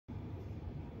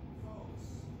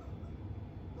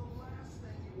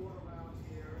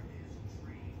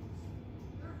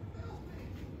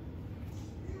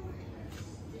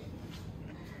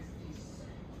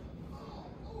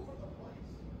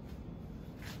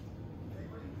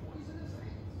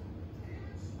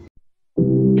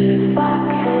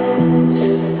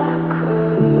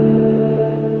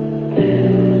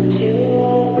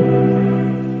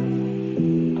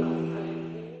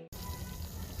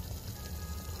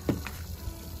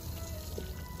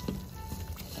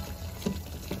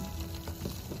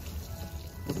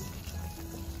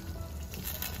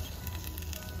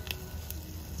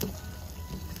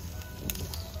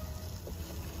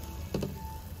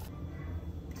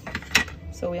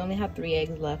So we only have 3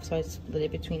 eggs left, so I split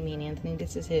it between me and Anthony.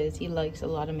 This is his. He likes a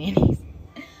lot of mayonnaise.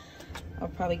 I'll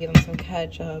probably give him some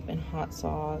ketchup and hot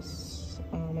sauce.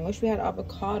 I wish we had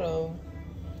avocado,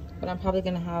 but I'm probably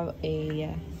gonna have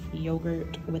a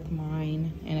yogurt with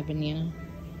mine and a banana.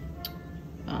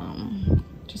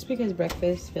 Just because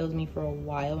breakfast fills me for a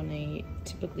while and I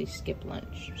typically skip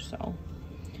lunch. So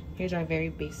here's our very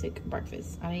basic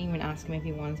breakfast. I didn't even ask him if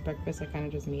he wants breakfast. I kind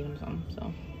of just made him some,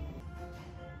 so.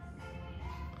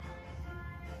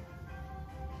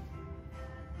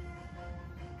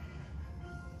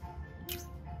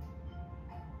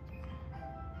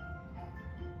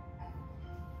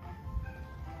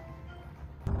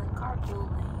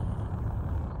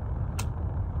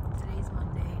 Today's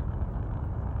Monday.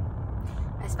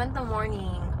 I spent the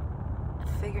morning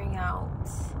figuring out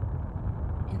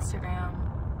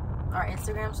our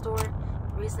Instagram store.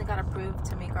 We recently got approved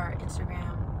to make our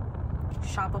Instagram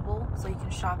shoppable, so you can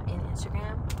shop in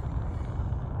Instagram.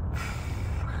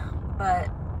 But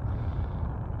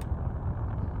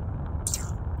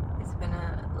it's been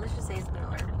let's just say it's been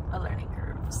a learning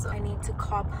curve. So I need to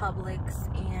call Publix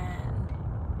and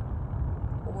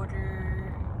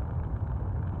order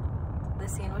the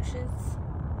sandwiches,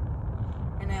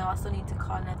 and I also need to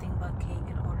call Nothing But Cake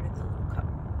and order the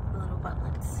little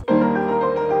butlets.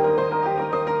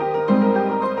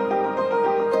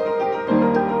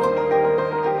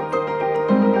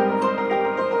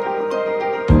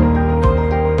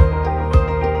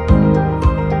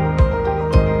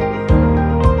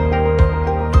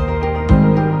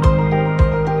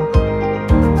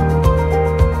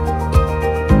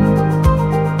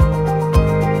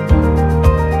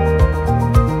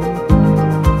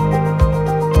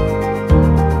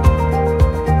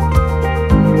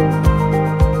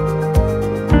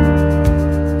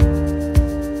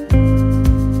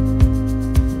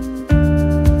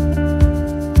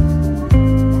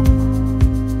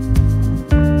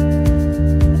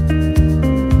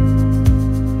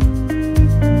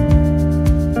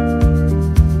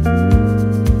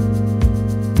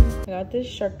 This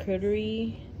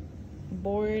charcuterie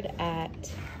board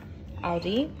at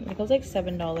Aldi. It goes like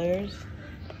 $7.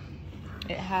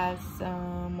 It has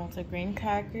some multigrain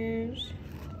crackers,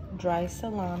 dry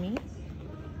salami,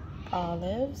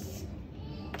 olives,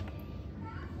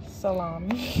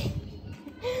 salami,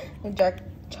 dark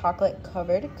chocolate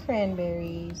covered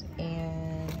cranberries,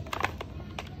 and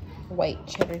white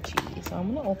cheddar cheese. So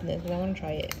I'm gonna open this because I want to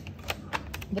try it.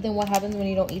 But then what happens when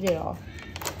you don't eat it all?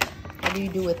 What do you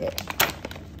do with it?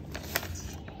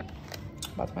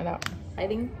 About to find out. I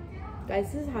think,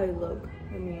 guys, this is how you look.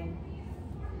 I mean,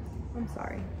 I'm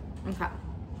sorry. Okay.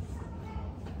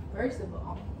 First of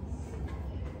all,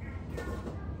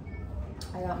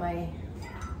 I got my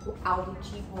Aldi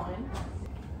cheap one.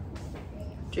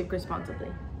 Drink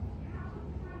responsibly.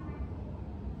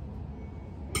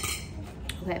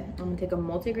 Okay, I'm gonna take a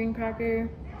multigrain cracker.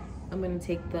 I'm gonna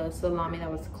take the salami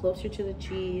that was closer to the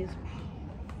cheese.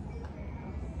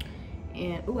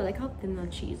 And, oh, I like how thin the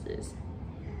cheese is.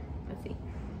 Let's see.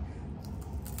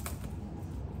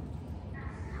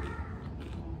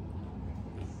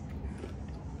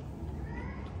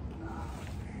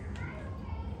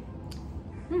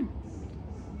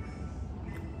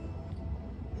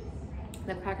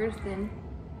 The cracker's thin.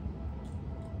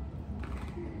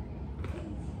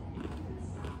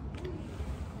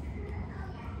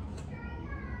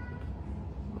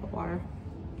 Water.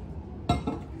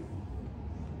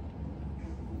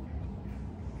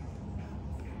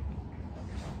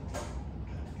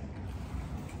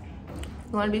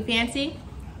 You want to be fancy?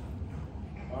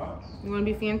 Huh? You want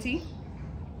to be fancy?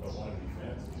 I want to be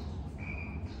fancy.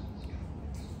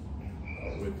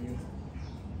 With you?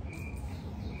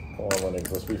 Come on,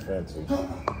 Lennox, let's be fancy.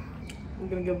 I'm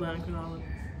gonna give Lennox an olive.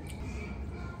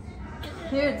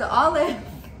 Here's the olive.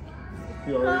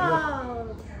 You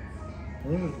already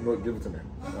Look, give it to me.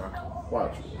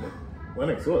 Watch.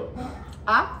 Lennox, look.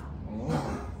 Ah?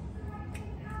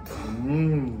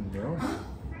 Yeah.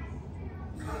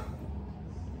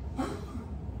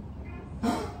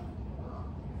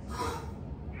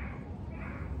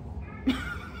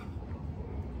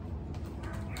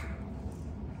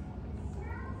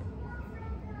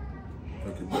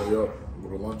 Up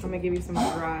with a lunch. I'm gonna give you some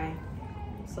dry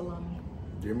salami.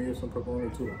 Give me some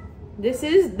pepperoni too. This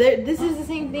is the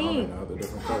same thing. No, they're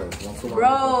different colors. One salami,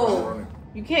 bro,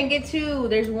 you can't get two.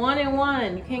 There's one and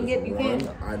one. You can't get. You can't.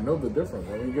 I know the difference.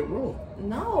 Why don't you get both?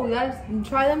 No, you gotta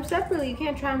try them separately. You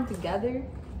can't try them together.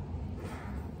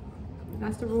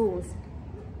 That's the rules.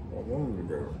 Well, one would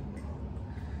be better.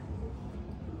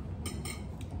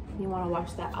 You want to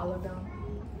wash that olive down?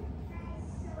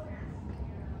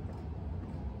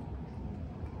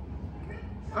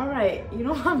 Alright, you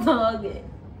don't have to hug it.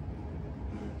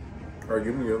 Alright,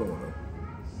 give me the other one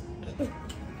though.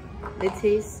 It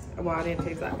tastes, well, I didn't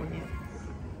taste that one yet.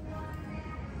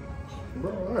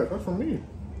 Bro, alright, that's for me.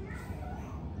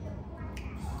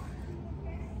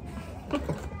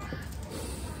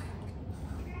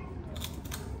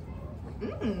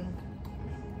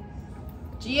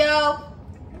 Gio!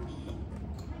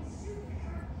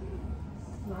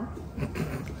 No.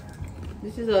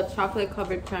 This is a chocolate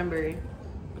covered cranberry.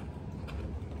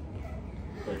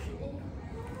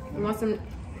 You want some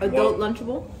adult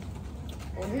Lunchable?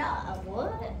 No,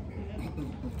 what?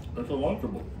 It's a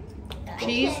Lunchable.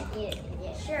 Cheese? Yeah,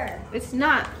 sure. It's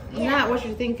not what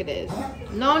you think it is.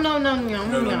 No. No.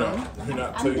 You're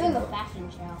not I'm taking doing a it. fashion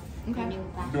show. Okay. You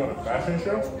doing a fashion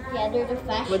show? Yeah, there's a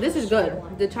fashion. Well, this is good.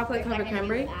 show. The chocolate covered Like, I can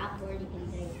cranberry. do afterward, you can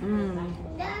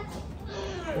do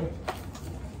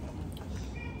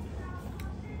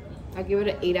I give it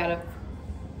an 8 out of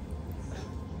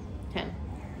 10.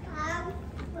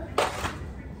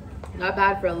 Not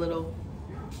bad for a little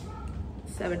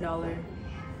 $7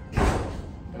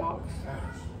 box.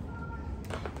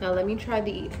 Now let me try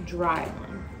the dry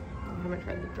one. I haven't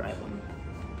tried the dry one.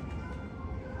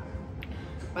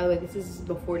 By the way, this is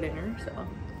before dinner, so.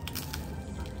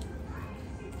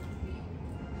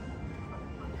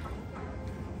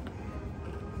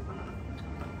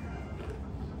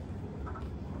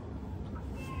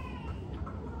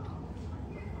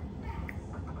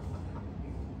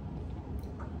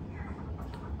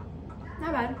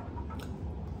 Not bad.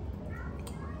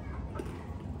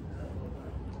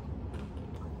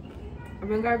 I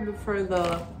think I prefer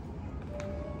the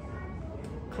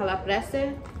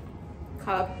calaprese.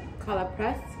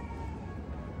 Calaprese.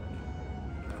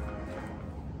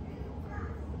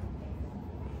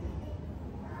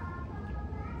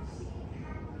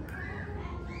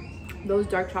 Those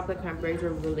dark chocolate cranberries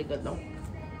are really good though.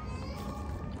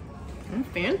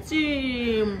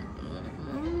 Fancy.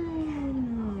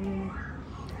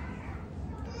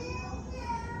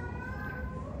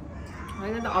 I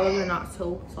like that the olives are not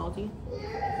so salty.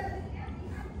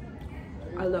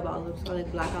 I love olives. I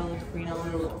like black olives, green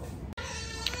olives.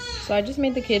 So I just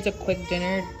made the kids a quick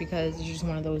dinner because it's just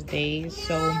one of those days.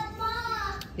 So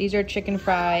these are chicken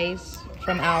fries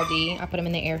from Aldi. I put them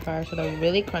in the air fryer so they're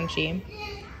really crunchy.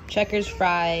 Checkers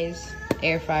fries,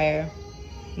 air fryer,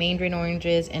 mandarin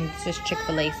oranges, and it's just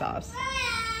Chick-fil-A sauce.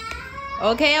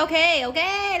 Okay.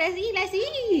 Let's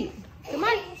eat. Come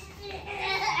on.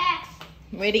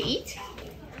 Ready to eat?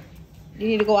 You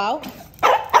need to go out?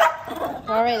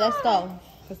 All right, let's go.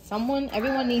 Cause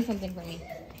everyone needs something from me.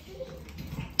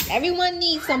 Everyone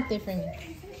needs something from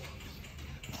me.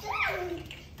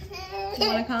 You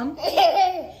wanna come?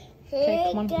 Okay,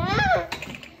 come on.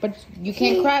 But you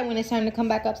can't cry when it's time to come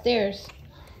back upstairs.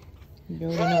 You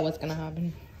already know what's gonna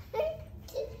happen.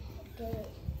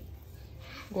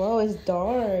 Whoa, it's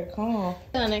dark, huh?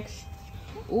 Onyx.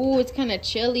 Ooh, it's kind of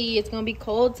chilly. It's gonna be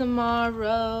cold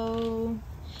tomorrow.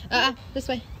 This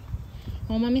way.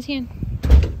 Oh, mommy's hand.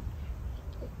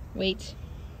 Wait.